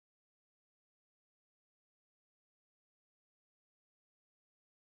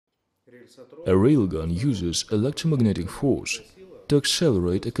A railgun uses electromagnetic force to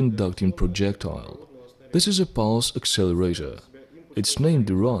accelerate a conducting projectile. This is a pulse accelerator. Its name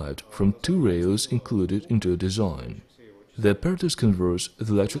derived from two rails included into a design. The apparatus converts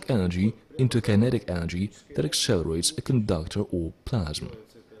the electric energy into kinetic energy that accelerates a conductor or plasm.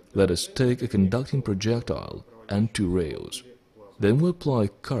 Let us take a conducting projectile and two rails. Then we apply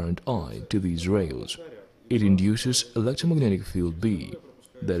current I to these rails. It induces electromagnetic field B,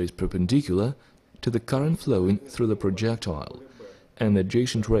 that is perpendicular to the current flowing through the projectile and the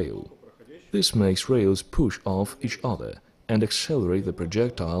adjacent rail. This makes rails push off each other and accelerate the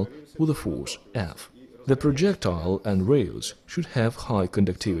projectile with a force F. The projectile and rails should have high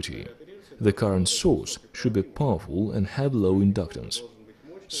conductivity. The current source should be powerful and have low inductance.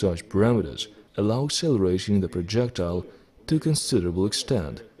 Such parameters allow acceleration the projectile to a considerable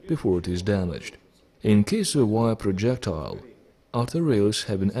extent before it is damaged. In case of a wire projectile, after rails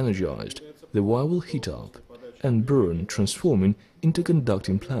have been energized, the wire will heat up and burn, transforming into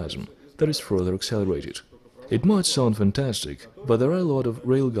conducting plasm that is further accelerated. It might sound fantastic, but there are a lot of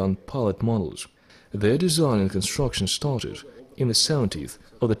railgun pilot models. Their design and construction started in the 70th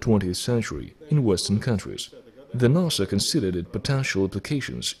or the 20th century in Western countries. The NASA considered it potential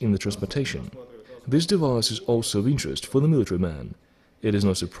applications in the transportation. This device is also of interest for the military man. It is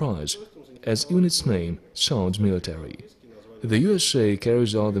no surprise, as even its name sounds military. The USA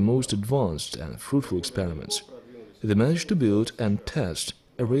carries out the most advanced and fruitful experiments. They managed to build and test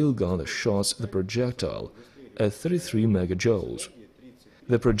a railgun that shoots the projectile at 33 megajoules.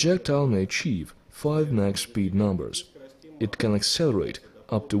 The projectile may achieve 5 Mach speed numbers. It can accelerate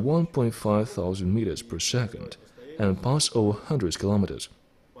up to 1.5 thousand meters per second and pass over hundreds of kilometers.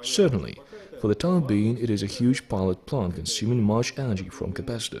 Certainly, for the time being, it is a huge pilot plant consuming much energy from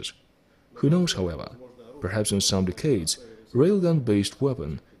capacitors. Who knows, however, perhaps in some decades, railgun-based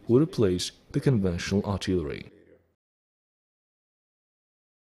weapon will replace the conventional artillery.